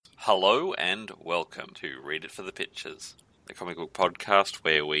Hello and welcome to Read It for the Pictures, the comic book podcast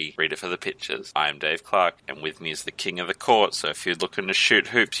where we read it for the pictures. I am Dave Clark, and with me is the king of the court, so if you're looking to shoot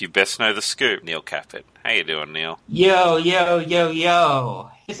hoops, you best know the scoop, Neil Caput. How you doing, Neil? Yo, yo, yo, yo.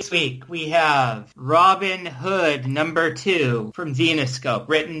 This week we have Robin Hood #2 from Zenescope,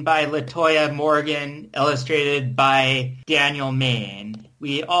 written by Latoya Morgan, illustrated by Daniel Main.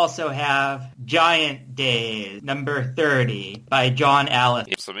 We also have Giant Days #30 by John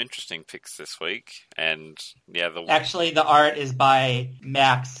Allison. Some interesting picks this week, and Actually, the art is by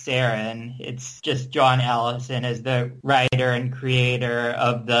Max Sarin. It's just John Allison as the writer and creator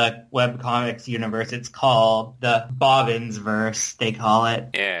of the webcomics universe. It's called the Bobbins verse, they call it.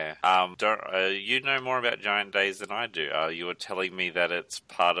 Yeah. You know more about Giant Days than I do. You were telling me that it's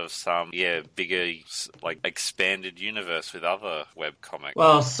part of some, bigger, expanded universe with other webcomics.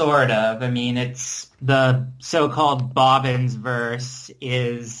 Well, sort of. I mean, it's the so-called Bobbins verse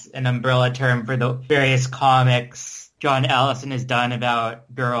is an umbrella term for the various comics John Allison has done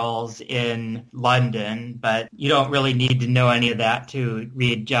about girls in London, but you don't really need to know any of that to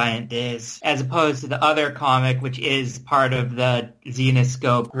read Giant Days, as opposed to the other comic, which is part of the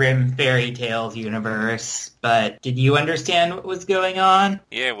Zenescope Grimm Fairy Tales universe. But did you understand what was going on?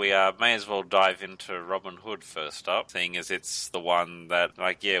 Yeah, we may as well dive into Robin Hood first up, seeing as it's the one that,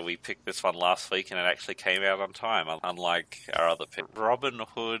 we picked this one last week and it actually came out on time, unlike our other pick. Robin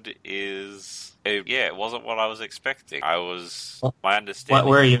Hood is... it wasn't what I was expecting. My understanding... What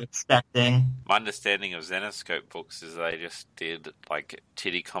were you expecting? My understanding of Zenescope books is they just did,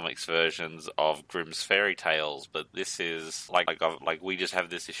 Titty Comics versions of Grimm's Fairy Tales, but this is, we just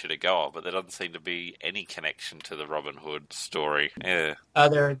have this issue to go on, but there doesn't seem to be any connection to the Robin Hood story. Yeah.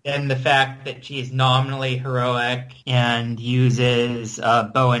 Other than the fact that she's nominally heroic and uses a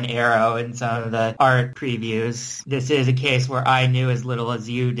bow and arrow in some of the art previews. This is a case where I knew as little as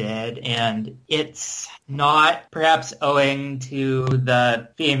you did, and it's not, perhaps owing to the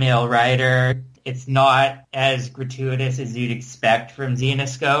female writer, it's not as gratuitous as you'd expect from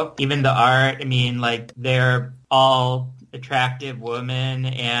Zenescope. Even the art, they're all attractive women,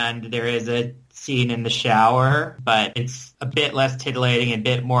 and there is a scene in the shower, but it's a bit less titillating, a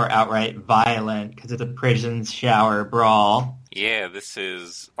bit more outright violent, because it's a prison shower brawl. Yeah, this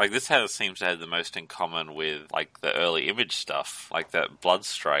seems to have the most in common with, the early Image stuff, that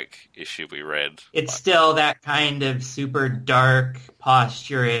Bloodstrike issue we read. It's still that kind of super dark,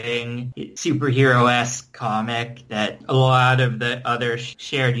 posturing, superhero-esque comic that a lot of the other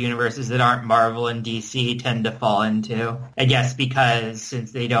shared universes that aren't Marvel and DC tend to fall into. I guess because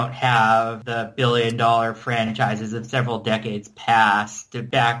since they don't have the billion-dollar franchises of several decades past to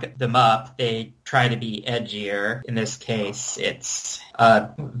back them up, they try to be edgier. In this case, it's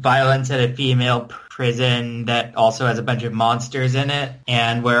violence at a female prison that also has a bunch of monsters in it,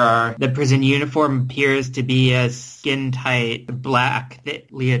 and where the prison uniform appears to be a skin-tight black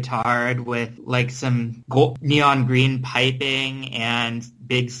leotard with some neon green piping and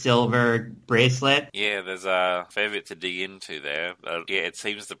big silver bracelet. Yeah, there's a fair bit to dig into there. It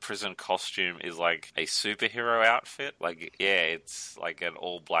seems the prison costume is a superhero outfit. It's an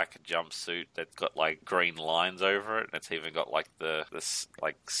all-black jumpsuit that's got green lines over it, and it's even got the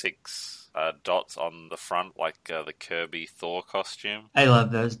 6 dots on the front, the Kirby Thor costume. I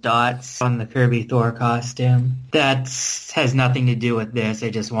love those dots on the Kirby Thor costume. That has nothing to do with this. I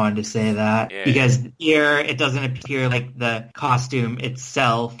just wanted to say that. Yeah. Because here, it doesn't appear like the costume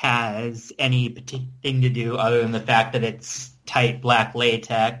itself has any particular thing to do other than the fact that it's tight black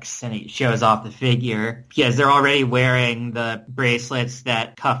latex and it shows off the figure, because they're already wearing the bracelets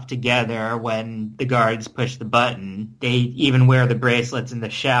that cuff together when the guards push the button. They even wear the bracelets in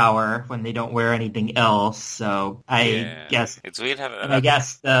the shower when they don't wear anything else. So I guess it's weird I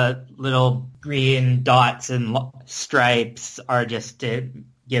guess the little green dots and stripes are just to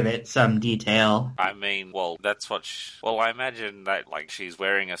give it some detail. I imagine that she's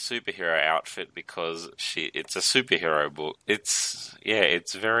wearing a superhero outfit because it's a superhero book. It's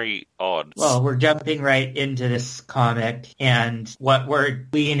very odd. Well, we're jumping right into this comic, and what we're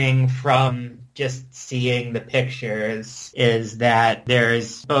gleaning from just seeing the pictures is that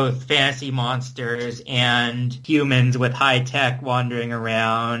there's both fantasy monsters and humans with high tech wandering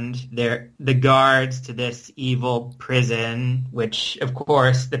around. They're the guards to this evil prison, which of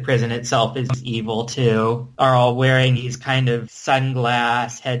course the prison itself is evil too, are all wearing these kind of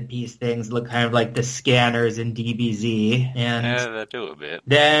sunglass headpiece things, look kind of like the scanners in DBZ. And yeah, they do a bit.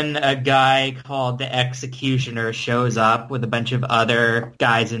 Then a guy called the Executioner shows up with a bunch of other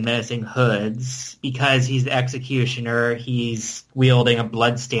guys in menacing hoods. because he's the executioner, he's wielding a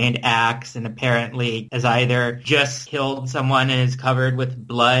bloodstained axe and apparently has either just killed someone and is covered with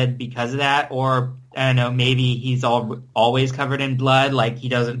blood because of that, or, I don't know, maybe he's always covered in blood, like he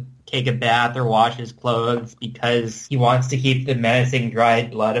doesn't take a bath or wash his clothes because he wants to keep the menacing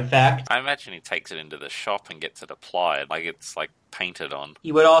dried blood effect. I imagine he takes it into the shop and gets it applied, like it's like painted on.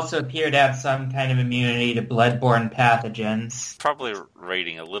 He would also appear to have some kind of immunity to bloodborne pathogens. Probably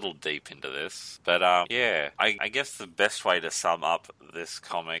reading a little deep into this, but yeah, I guess the best way to sum up this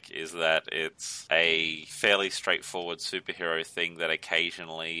comic is that it's a fairly straightforward superhero thing that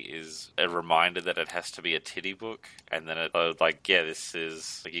occasionally is a reminder that it has to be a titty book, and then this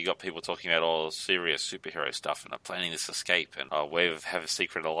is, like, you got people talking about all serious superhero stuff and are planning this escape and we have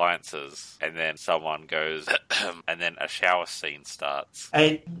secret alliances, and then someone goes and then a shower scene starts.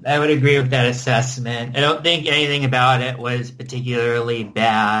 I would agree with that assessment. I don't think anything about it was particularly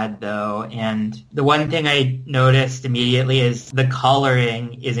bad, though, and the one thing I noticed immediately is the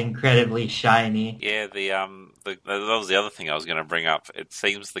coloring is incredibly shiny. Yeah, that was the other thing I was going to bring up. It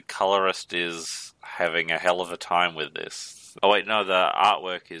seems the colorist is having a hell of a time with this. Oh wait, no, the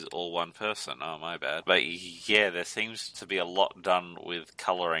artwork is all one person. Oh, my bad. But yeah, there seems to be a lot done with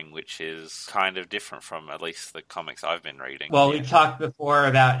colouring, which is kind of different from at least the comics I've been reading. Well, we talked before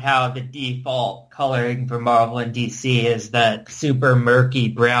about how the default colouring for Marvel and DC is that super murky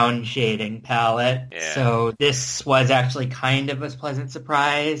brown shading palette. Yeah. So this was actually kind of a pleasant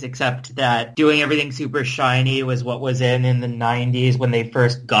surprise, except that doing everything super shiny was what was in the 90s when they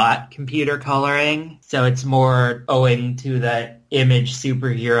first got computer colouring. So it's more owing to that Image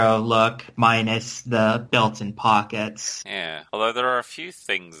superhero look minus the built-in pockets. Yeah, although there are a few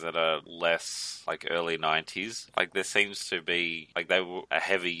things that are less like early 90s. Like there seems to be, like, they were a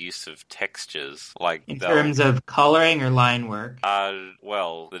heavy use of textures. Like in terms of coloring or line work?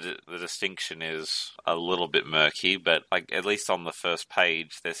 Well, the distinction is a little bit murky, but like at least on the first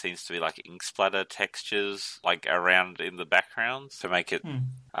page there seems to be like ink splatter textures like around in the backgrounds to make it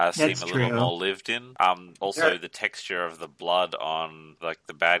seem a little more lived in. Also the texture of the blood on like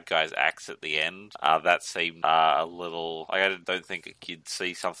the bad guy's axe at the end, that seemed a little, like, I don't think you'd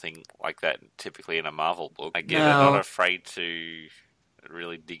see something like that typically in a Marvel book. Again, they're not afraid to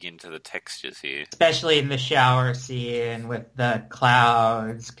really dig into the textures here. Especially in the shower scene with the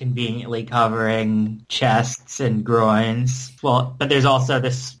clouds conveniently covering chests and groins. Well, but there's also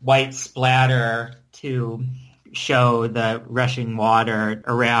this white splatter to show the rushing water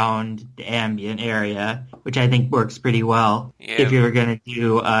around the ambient area, which I think works pretty well. Yeah. If you were going to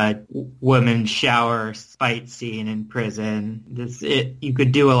do a women's shower fight scene in prison, you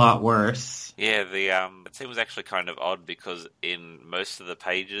could do a lot worse. Yeah, it seems actually kind of odd because in most of the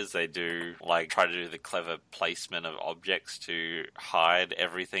pages they do try to do the clever placement of objects to hide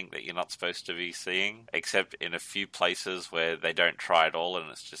everything that you're not supposed to be seeing, except in a few places where they don't try at all and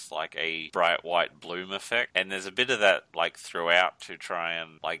it's just like a bright white bloom effect. And there's a bit of that throughout to try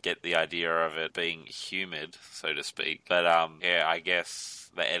and get the idea of it being humid, so to speak. But yeah, I guess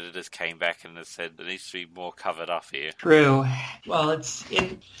the editors came back and said there needs to be more covered up here. True. Well, it's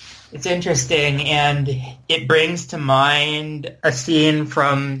interesting, and it brings to mind a scene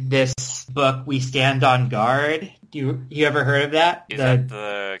from this book, We Stand on Guard. You ever heard of that? Is that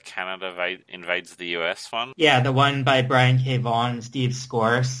the Canada invades the US one? Yeah, the one by Brian K. Vaughan and Steve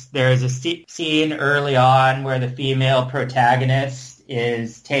Scorse. There's a scene early on where the female protagonist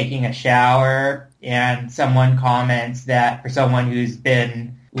is taking a shower, and someone comments that for someone who's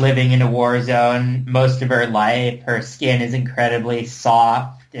been living in a war zone most of her life, her skin is incredibly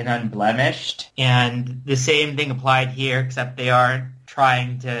soft and unblemished. And the same thing applied here, except they aren't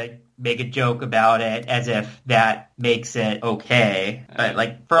trying to make a joke about it as if that makes it okay.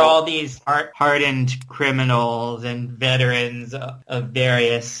 But for all these hardened criminals and veterans of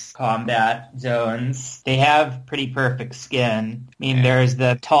various combat zones, they have pretty perfect skin. I mean, there's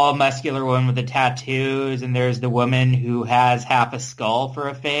the tall, muscular one with the tattoos, and there's the woman who has half a skull for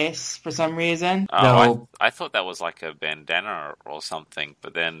a face for some reason. I thought that was like a bandana or something,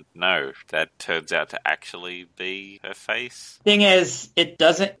 but then no, that turns out to actually be her face. Thing is, it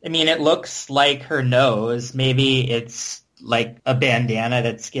looks like her nose. Maybe it's like a bandana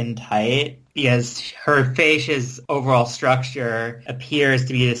that's skin tight, because her facia's overall structure appears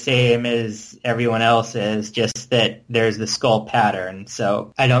to be the same as everyone else's, just that there's the skull pattern.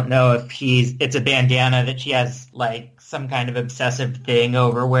 So I don't know if it's a bandana that she has some kind of obsessive thing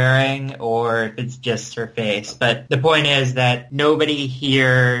over wearing, or if it's just her face. But the point is that nobody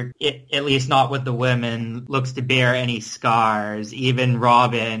here, at least not with the women, looks to bear any scars. Even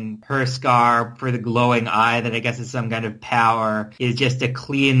Robin, her scar for the glowing eye that I guess is some kind of power, is just a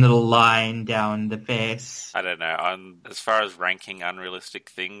clean little line line down the face. I don't know. As far as ranking unrealistic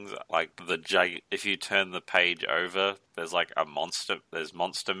things, like if you turn the page over, there's like there's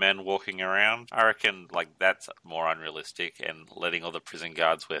monster men walking around. I reckon like that's more unrealistic, and letting all the prison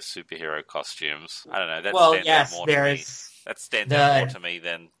guards wear superhero costumes. I don't know. That stands out more to me. That stands out more to me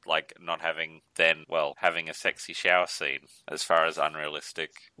than like not having a sexy shower scene as far as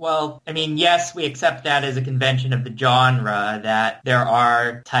unrealistic. Well, I mean, yes, we accept that as a convention of the genre, that there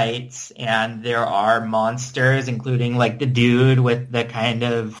are tights and there are monsters, including like the dude with the kind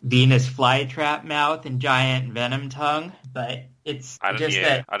of Venus flytrap mouth and giant venom tongue, but it's I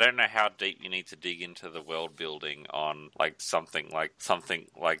don't know how deep you need to dig into the world building on like something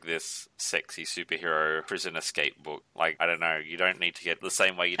like this sexy superhero prison escape book. Like, I don't know, you don't need to get the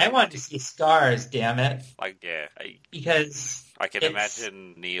same way you don't I want to see scars, damn it. Like, yeah. Because I can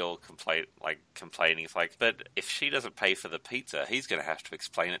imagine Neil complaining. It's like, but if she doesn't pay for the pizza, he's going to have to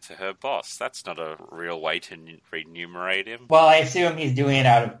explain it to her boss. That's not a real way to remunerate him. Well, I assume he's doing it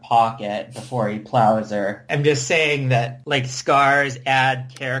out of pocket before he plows her. I'm just saying that, like, scars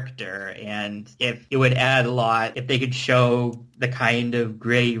add character, and if it would add a lot if they could show the kind of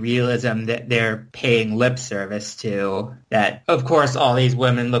gritty realism that they're paying lip service to. That, of course, all these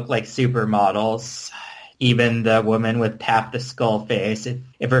women look like supermodels. Even the woman with half the skull face.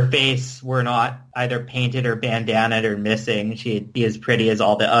 If her face were not either painted or bandanaed or missing, she'd be as pretty as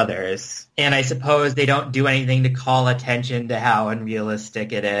all the others. And I suppose they don't do anything to call attention to how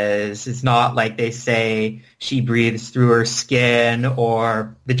unrealistic it is. It's not like they say she breathes through her skin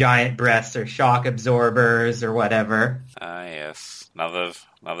or the giant breasts are shock absorbers or whatever. Yes. Another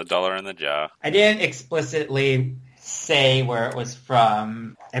dollar in the jar. I didn't explicitly say where it was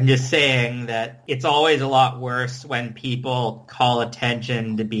from. I'm just saying that it's always a lot worse when people call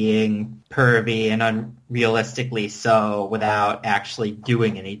attention to being pervy and unrealistically so without actually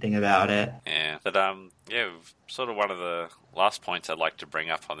doing anything about it. Yeah, but sort of one of the last points I'd like to bring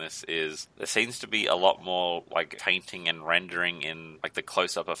up on this is there seems to be a lot more like painting and rendering in like the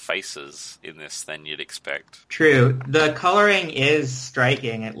close-up of faces in this than you'd expect. True. The coloring is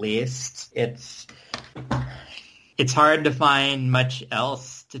striking, at least. It's hard to find much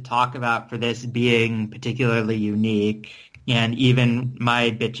else to talk about for this being particularly unique. And even my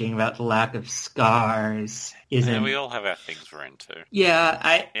bitching about the lack of scars isn't... Yeah, we all have our things we're into.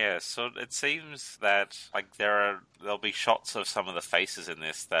 Yeah, Yeah, so it seems that like there'll be shots of some of the faces in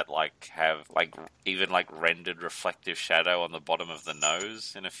this that like have like even like rendered reflective shadow on the bottom of the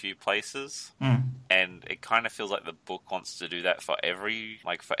nose in a few places. And it kind of feels like the book wants to do that for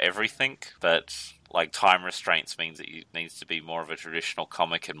everything, but like time restraints means that it needs to be more of a traditional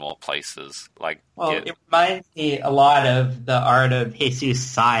comic in more places. It reminds me a lot of the art of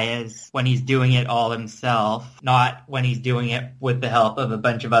Jesus Saez when he's doing it all himself, not when he's doing it with the help of a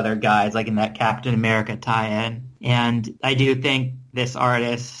bunch of other guys, like in that Captain America tie-in. And I do think this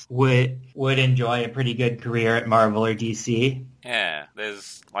artist would enjoy a pretty good career at Marvel or DC. Yeah,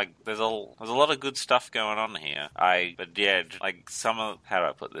 there's a lot of good stuff going on here. How do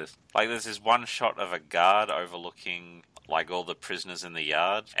I put this? Like, there's this one shot of a guard overlooking like all the prisoners in the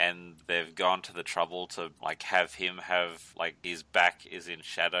yard, and they've gone to the trouble to like have him have like his back is in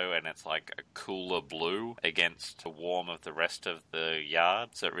shadow and it's like a cooler blue against the warm of the rest of the yard,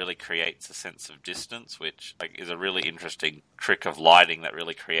 so it really creates a sense of distance, which like is a really interesting trick of lighting that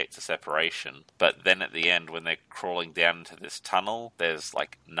really creates a separation. But then at the end, when they're crawling down into this tunnel, there's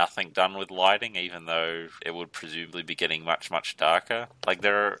like nothing done with lighting, even though it would presumably be getting much, much darker. Like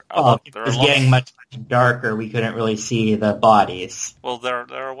there are getting much, much darker, we couldn't really see the bodies. Well, there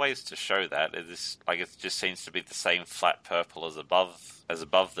are ways to show that. It just seems to be the same flat purple as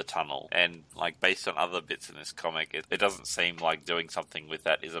above the tunnel, and like based on other bits in this comic, it doesn't seem like doing something with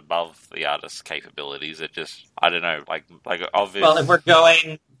that is above the artist's capabilities. It just, I don't know, like obvious. Well, if we're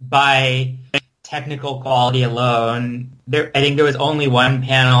going by technical quality alone, I think there was only one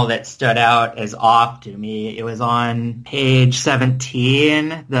panel that stood out as off to me. It was on page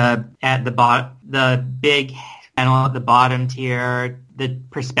 17, the big panel at the bottom tier. The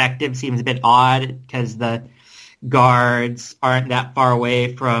perspective seems a bit odd because the guards aren't that far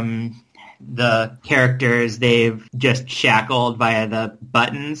away from the characters they've just shackled via the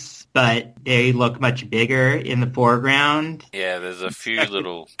buttons, but they look much bigger in the foreground. Yeah, there's a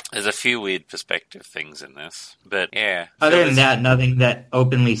few weird perspective things in this, but yeah. Other than that, nothing that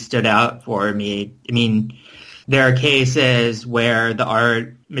openly stood out for me. I mean, there are cases where the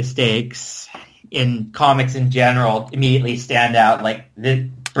art mistakes in comics in general immediately stand out, like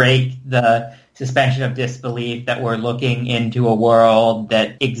break the suspension of disbelief that we're looking into a world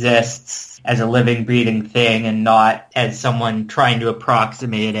that exists as a living, breathing thing and not as someone trying to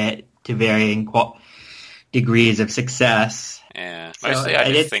approximate it to varying degrees of success. Yeah, So mostly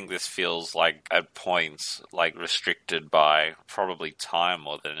I just think this feels like, at points, like restricted by probably time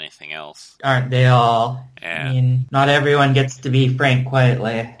more than anything else. Aren't they all? Yeah. I mean, not everyone gets to be Frank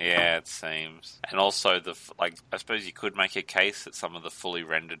Quitely. Yeah, it seems. And also, I suppose you could make a case that some of the fully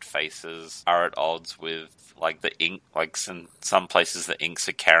rendered faces are at odds with, like, the ink. Like, some places the inks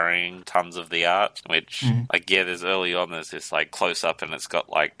are carrying tons of the art, which, there's early on, there's this, like, close-up, and it's got,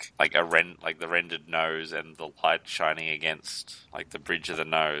 like the rendered nose and the light shining against, like, the bridge of the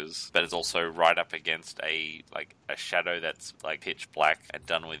nose, but it's also right up against a shadow that's, like, pitch black and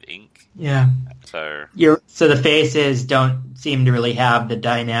done with ink. Yeah. So the faces don't seem to really have the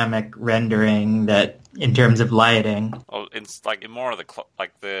dynamic rendering that, in terms of lighting. Well, it's like in more of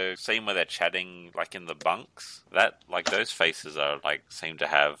the scene where they're chatting, like in the bunks. That, like, those faces are seem to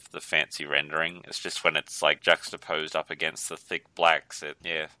have the fancy rendering. It's just when it's like juxtaposed up against the thick blacks.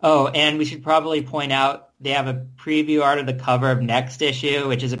 Oh, and we should probably point out they have a preview art of the cover of next issue,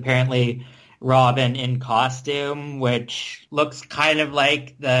 which is apparently Robin in costume, which looks kind of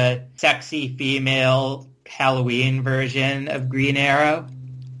like the sexy female Halloween version of Green Arrow.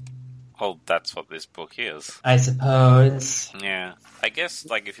 Well, that's what this book is, I suppose. Yeah, I guess,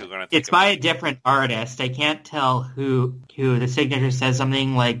 like, if you're going to... It's by a different artist. I can't tell who. The signature says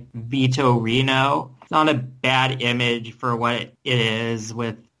something like Vito Reno. It's not a bad image for what it is,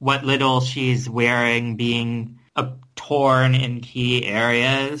 with what little she's wearing being torn in key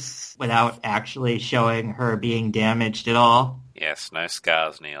areas without actually showing her being damaged at all. Yes, no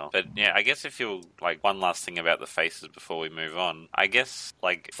scars, Neil. But yeah, I guess if you're, like, one last thing about the faces before we move on, I guess,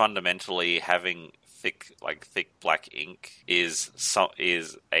 like, fundamentally having thick black ink is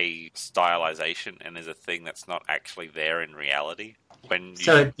a stylization and is a thing that's not actually there in reality.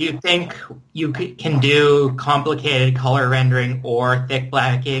 So do you think you can do complicated color rendering or thick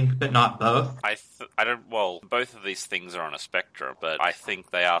black ink, but not both? Both of these things are on a spectrum, but I think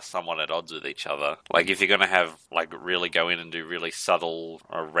they are somewhat at odds with each other. Like, if you're going to have, like, really go in and do really subtle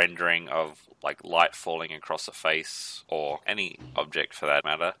rendering of, like, light falling across a face, or any object for that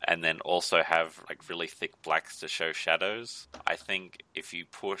matter, and then also have, like, really thick blacks to show shadows, I think if you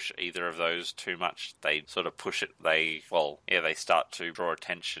push either of those too much, they sort of push it, they start to draw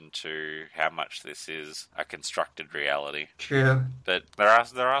attention to how much this is a constructed reality. True. But there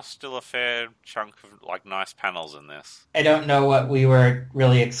are still a fair chunk of, like, nice panels in this. I don't know what we were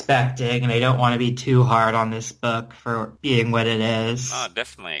really expecting, and I don't want to be too hard on this book for being what it is. No, it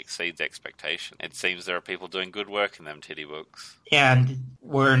definitely exceeds expectation. It seems there are people doing good work in them titty books. And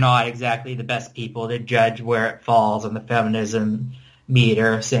we're not exactly the best people to judge where it falls on the feminism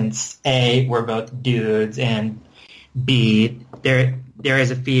meter, since A, we're both dudes, and B, there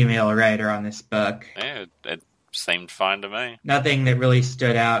is a female writer on this book. Yeah, it seemed fine to me. Nothing that really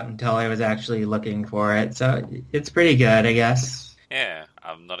stood out until I was actually looking for it, so it's pretty good, I guess. Yeah,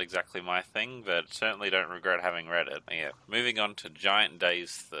 not exactly my thing, but certainly don't regret having read it. Yeah, moving on to Giant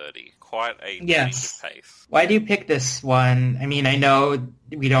Days 30. Quite a change of pace. Why do you pick this one? I mean, I know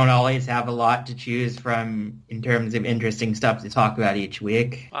we don't always have a lot to choose from in terms of interesting stuff to talk about each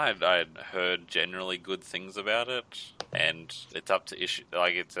week. I'd heard generally good things about it, and it's up to issue,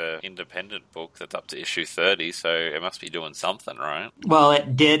 like, it's an independent book that's up to issue 30, so it must be doing something, right? Well,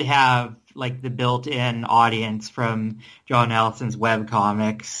 it did have, like, the built-in audience from John Allison's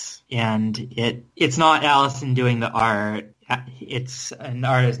webcomics, and it's not Allison doing the art. It's an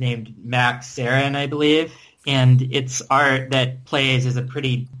artist named Max Sarin, I believe. And it's art that plays as a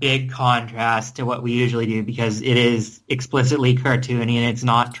pretty big contrast to what we usually do, because it is explicitly cartoony and it's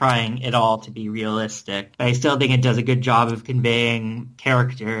not trying at all to be realistic. But I still think it does a good job of conveying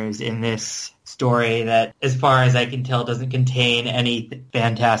characters in this story that, as far as I can tell, doesn't contain any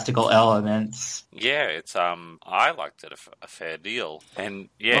fantastical elements. Yeah, it's I liked it a fair deal, and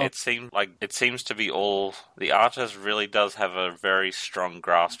it seems to be all the artist really does have a very strong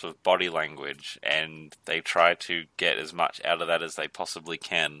grasp of body language, and they try to get as much out of that as they possibly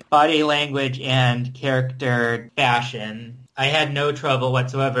can. Body language and character fashion. I had no trouble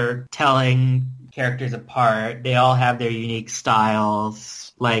whatsoever telling characters apart. They all have their unique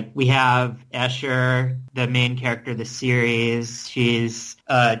styles. Like, we have Escher, the main character of the series. She's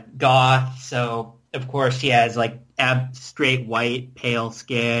goth, so of course she has, like, straight white, pale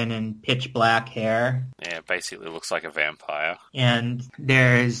skin and pitch black hair. Yeah, it basically looks like a vampire. And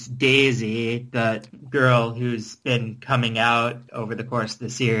there's Daisy, the girl who's been coming out over the course of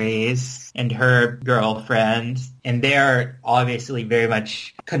the series, and her girlfriend. And they're obviously very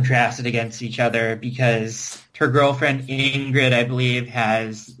much contrasted against each other, because her girlfriend Ingrid, I believe,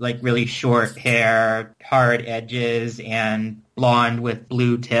 has like really short hair, hard edges, and blonde with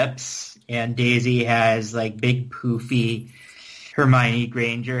blue tips. And Daisy has like big poofy Hermione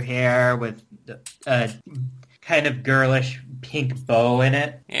Granger hair with a kind of girlish pink bow in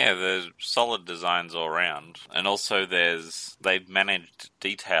it. Yeah, there's solid designs all around. And also they've managed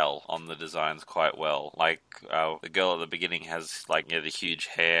detail on the designs quite well. Like, the girl at the beginning has, like, the huge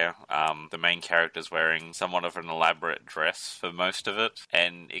hair. The main character's wearing somewhat of an elaborate dress for most of it.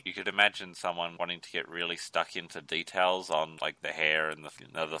 And you could imagine someone wanting to get really stuck into details on, like, the hair and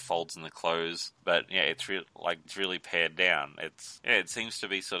the folds in the clothes. But, yeah, it's really pared down. It seems to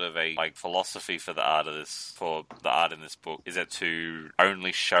be sort of a, like, philosophy for the art in this book, is it to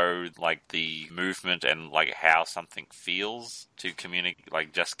only show like the movement and like how something feels to communicate,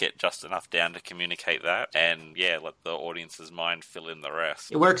 like just get just enough down to communicate that, and let the audience's mind fill in the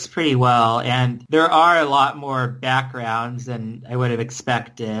rest. It works pretty well, and there are a lot more backgrounds than I would have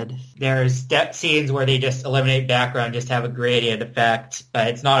expected. There's step scenes where they just eliminate background, just have a gradient effect, but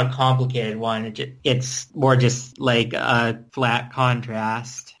it's not a complicated one. It's more just like a flat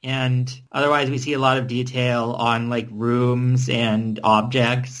contrast. And otherwise we see a lot of detail on like rooms and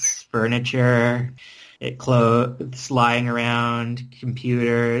objects, furniture, clothes lying around,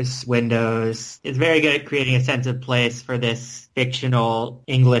 computers, windows. It's very good at creating a sense of place for this fictional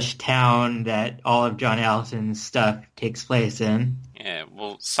English town that all of John Allison's stuff takes place in. Yeah,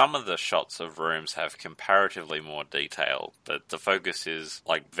 well, some of the shots of rooms have comparatively more detail, but the focus is,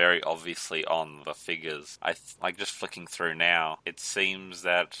 like, very obviously on the figures. Like, just flicking through now, it seems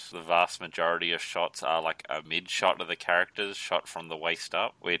that the vast majority of shots are, like, a mid-shot of the characters, shot from the waist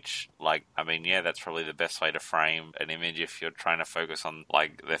up, which, like, I mean, yeah, that's probably the best way to frame an image if you're trying to focus on,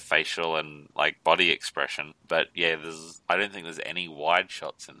 like, their facial and, like, body expression. But, yeah, I don't think there's any wide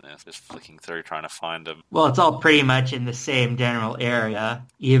shots in this, just flicking through trying to find them. Well, it's all pretty much in the same general area.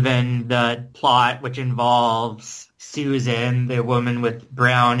 Even the plot, which involves Susan, the woman with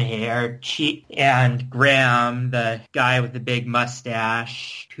brown hair, and Graham, the guy with the big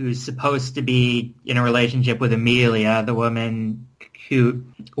mustache, who's supposed to be in a relationship with Amelia, the woman who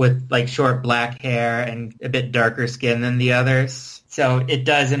with like short black hair and a bit darker skin than the others. So it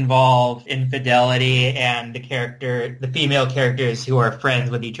does involve infidelity and the female characters who are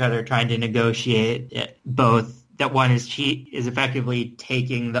friends with each other trying to negotiate it, both that one is effectively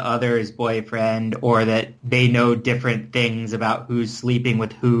taking the other's boyfriend, or that they know different things about who's sleeping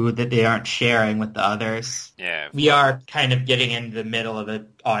with who that they aren't sharing with the others. Yeah. We are kind of getting into the middle of an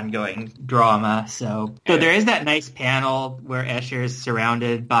ongoing drama. So there is that nice panel where Escher is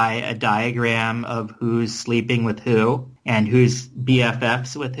surrounded by a diagram of who's sleeping with who and who's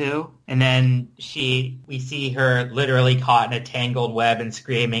BFFs with who. And then we see her literally caught in a tangled web and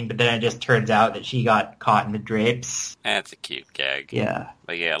screaming, but then it just turns out that she got caught in the drapes. That's a cute gag. Yeah.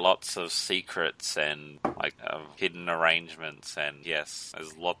 But yeah, lots of secrets and like hidden arrangements, and yes,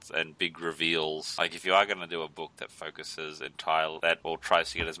 there's lots and big reveals. Like if you are going to do a book that focuses entirely, that or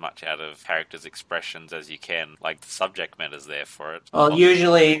tries to get as much out of characters' expressions as you can, like the subject matter's there for it. Well,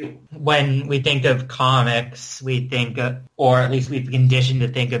 usually when we think of comics, we think or at least we've been conditioned to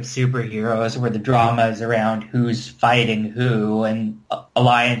think of superheroes where the drama is around who's fighting who, and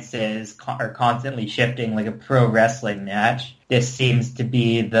alliances are constantly shifting like a pro wrestling match. This seems to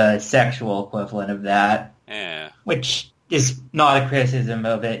be the sexual equivalent of that. Yeah. Which is not a criticism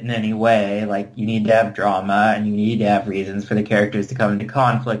of it in any way. Like, you need to have drama and you need to have reasons for the characters to come into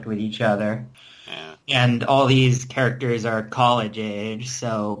conflict with each other. Yeah. And all these characters are college age,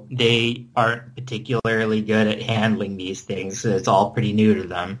 so they aren't particularly good at handling these things, so it's all pretty new to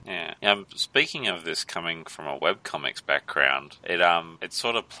them. Yeah. Speaking of this coming from a webcomics background, it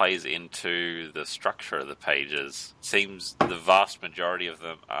sort of plays into the structure of the pages. It seems the vast majority of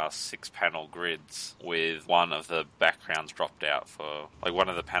them are 6-panel grids with one of the backgrounds dropped out one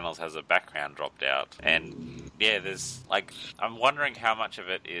of the panels has a background dropped out. And yeah, there's like, I'm wondering how much of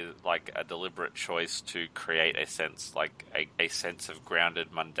it is like a deliberate choice to create a sense, like a sense of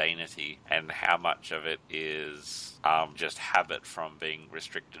grounded mundanity, and how much of it is just habit from being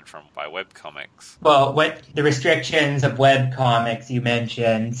restricted by webcomics. Well, what the restrictions of webcomics you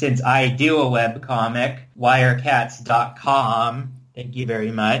mentioned, since I do a webcomic, Wirecats.com, thank you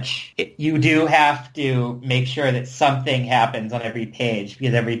very much, you do have to make sure that something happens on every page,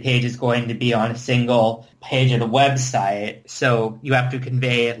 because every page is going to be on a single page of the website. So you have to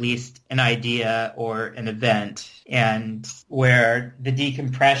convey at least an idea or an event. And where the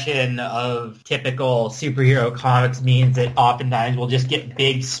decompression of typical superhero comics means that oftentimes we'll just get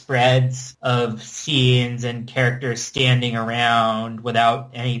big spreads of scenes and characters standing around without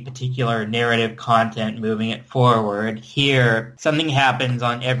any particular narrative content moving it forward. Here, something happens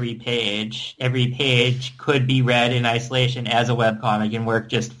on every page. Every page could be read in isolation as a webcomic and work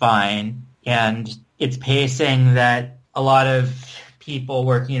just fine. And it's pacing that a lot of people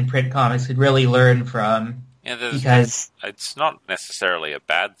working in print comics could really learn from. Yeah, because it's not necessarily a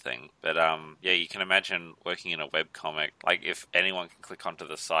bad thing, but yeah, you can imagine working in a webcomic. Like, if anyone can click onto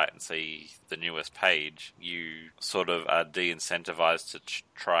the site and see the newest page, you sort of are de-incentivized to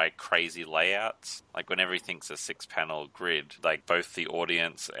try crazy layouts. Like, when everything's a 6-panel grid, like, both the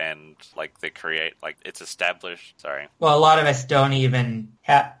audience and, like, it's established. Sorry. Well, a lot of us don't even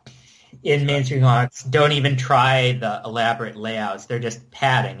in mainstream comics, don't even try the elaborate layouts. They're just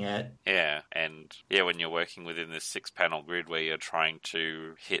padding it. Yeah, and when you're working within this 6-panel grid where you're trying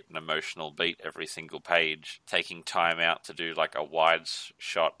to hit an emotional beat every single page, taking time out to do like a wide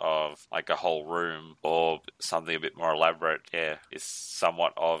shot of like a whole room or something a bit more elaborate, is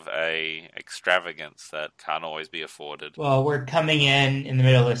somewhat of a extravagance that can't always be afforded. Well, we're coming in the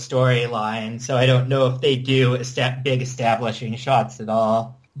middle of the storyline, so I don't know if they do big establishing shots at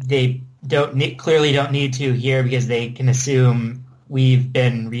all. They clearly don't need to here because they can assume we've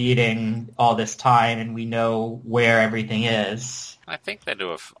been reading all this time and we know where everything is. I think they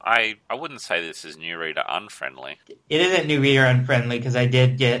do. I wouldn't say this is new reader unfriendly. It isn't new reader unfriendly because I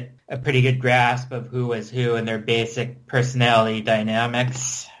did get a pretty good grasp of who was who and their basic personality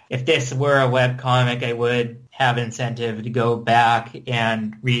dynamics. If this were a webcomic, I would have incentive to go back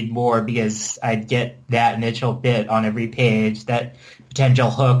and read more because I'd get that initial bit on every page, that potential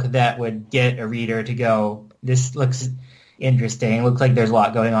hook that would get a reader to go, this looks interesting. It looks like there's a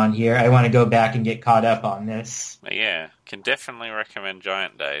lot going on here. I want to go back and get caught up on this. Yeah, can definitely recommend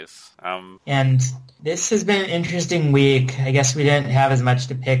Giant Days. And this has been an interesting week. I guess we didn't have as much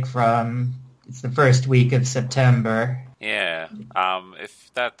to pick from. It's the first week of September. Yeah, and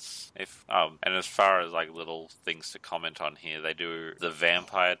as far as like little things to comment on here, they do the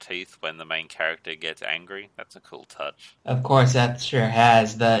vampire teeth when the main character gets angry. That's a cool touch. Of course, that sure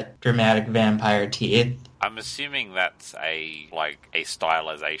has the dramatic vampire teeth. I'm assuming that's a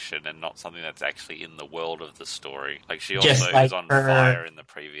stylization and not something that's actually in the world of the story. Like, she also is on fire in the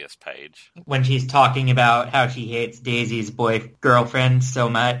previous page. When she's talking about how she hates Daisy's girlfriend so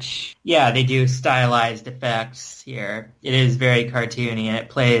much. Yeah, they do stylized effects here. It is very cartoony and it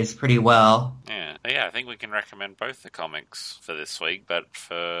plays pretty well. Yeah, I think we can recommend both the comics for this week, but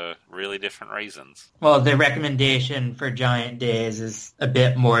for really different reasons. Well, the recommendation for Giant Days is a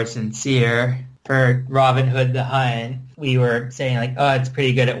bit more sincere. For Robin Hood the Hunt, we were saying like, oh, it's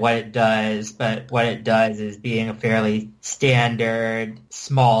pretty good at what it does, but what it does is being a fairly standard,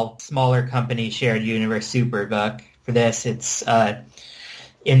 smaller company shared universe super book. For this, it's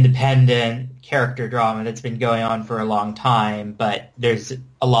independent character drama that's been going on for a long time, but there's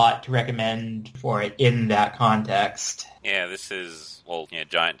a lot to recommend for it in that context. Yeah, this is... Well,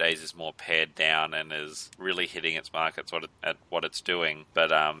 Giant Days is more pared down and is really hitting its mark at what it's doing.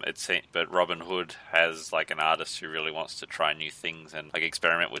 But Robin Hood has like an artist who really wants to try new things and like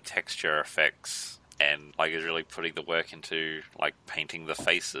experiment with texture effects and like is really putting the work into like painting the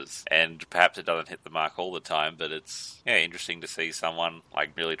faces. And perhaps it doesn't hit the mark all the time, but it's interesting to see someone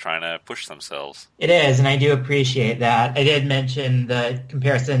like really trying to push themselves. It is, and I do appreciate that. I did mention the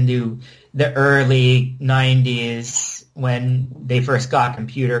comparison to the early 90s when they first got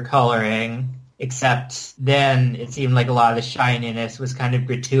computer coloring, except then it seemed like a lot of the shininess was kind of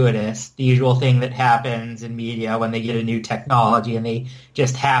gratuitous, the usual thing that happens in media when they get a new technology and they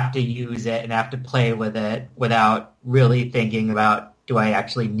just have to use it and have to play with it without really thinking about, do I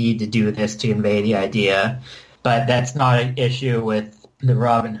actually need to do this to convey the idea? But that's not an issue with the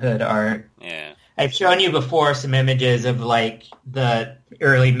Robin Hood art. Yeah. I've shown you before some images of like the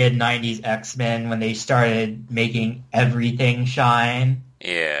early mid-90s X-Men when they started making everything shine.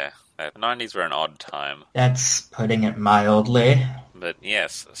 Yeah, the 90s were an odd time. That's putting it mildly. But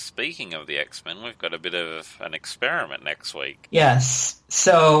yes, speaking of the X-Men, we've got a bit of an experiment next week. Yes.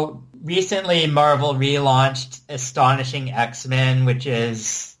 So recently Marvel relaunched Astonishing X-Men, which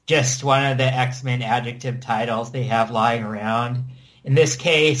is just one of the X-Men adjective titles they have lying around. In this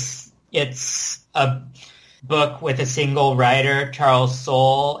case, it's a book with a single writer, Charles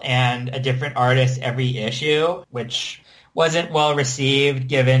Soule, and a different artist every issue, which wasn't well received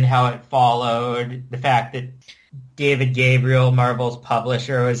given how it followed the fact that David Gabriel, Marvel's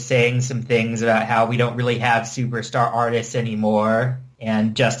publisher, was saying some things about how we don't really have superstar artists anymore,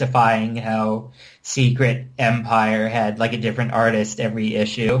 and justifying how Secret Empire had like a different artist every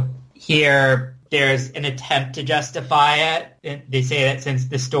issue. Here, there's an attempt to justify it. They say that since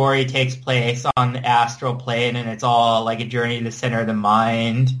the story takes place on the astral plane and it's all like a journey to the center of the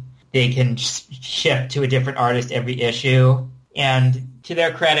mind, they can shift to a different artist every issue. And to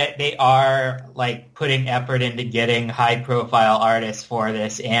their credit, they are like putting effort into getting high-profile artists for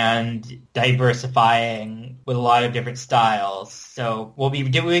this and diversifying with a lot of different styles. So we'll be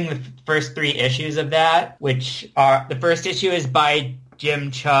doing the first 3 issues of that, which are, the first issue is by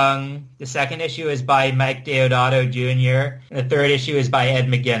Jim Chung, the second issue is by Mike Deodato Jr., and the third issue is by Ed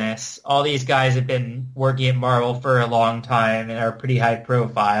McGuinness. All these guys have been working at Marvel for a long time and are pretty high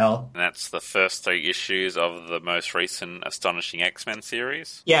profile. And that's the first 3 issues of the most recent Astonishing X-Men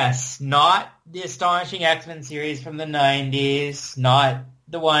series? Yes, not the Astonishing X-Men series from the 90s, not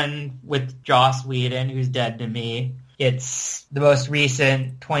the one with Joss Whedon, who's dead to me. It's the most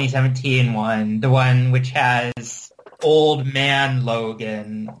recent 2017 one, the one which has Old Man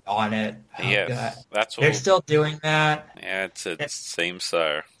Logan on it. Oh, yes, God. That's all. They're still doing that. Yeah, it seems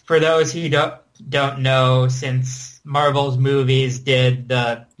so. For those who don't know, since Marvel's movies did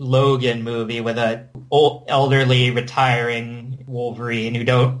the Logan movie with a old, elderly, retiring Wolverine who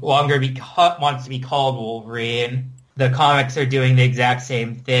don't longer wants to be called Wolverine, the comics are doing the exact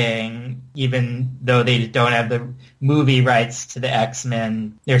same thing, even though they don't have the movie rights to the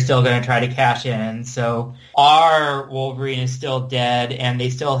X-Men. They're still going to try to cash in. So our Wolverine is still dead, and they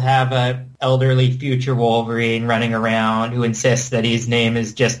still have a elderly future Wolverine running around who insists that his name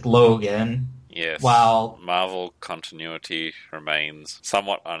is just Logan. Yes, While Marvel continuity remains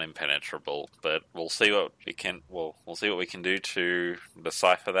somewhat unimpenetrable, but we'll see what we can. We'll see what we can do to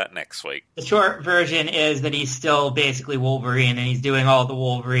decipher that next week. The short version is that he's still basically Wolverine, and he's doing all the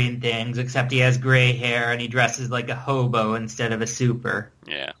Wolverine things, except he has gray hair and he dresses like a hobo instead of a super.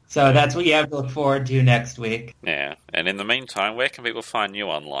 Yeah. So that's what you have to look forward to next week. Yeah. And in the meantime, where can people find you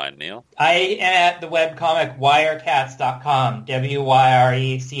online, Neil? I am at the webcomic wirecats.com,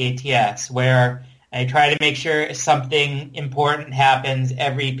 WYRECATS, where I try to make sure something important happens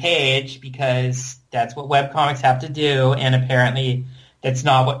every page, because that's what webcomics have to do, and apparently that's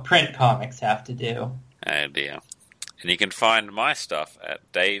not what print comics have to do. Oh dear. And you can find my stuff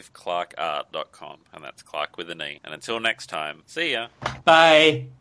at daveclarkart.com, and that's Clark with an E. And until next time, see ya! Bye!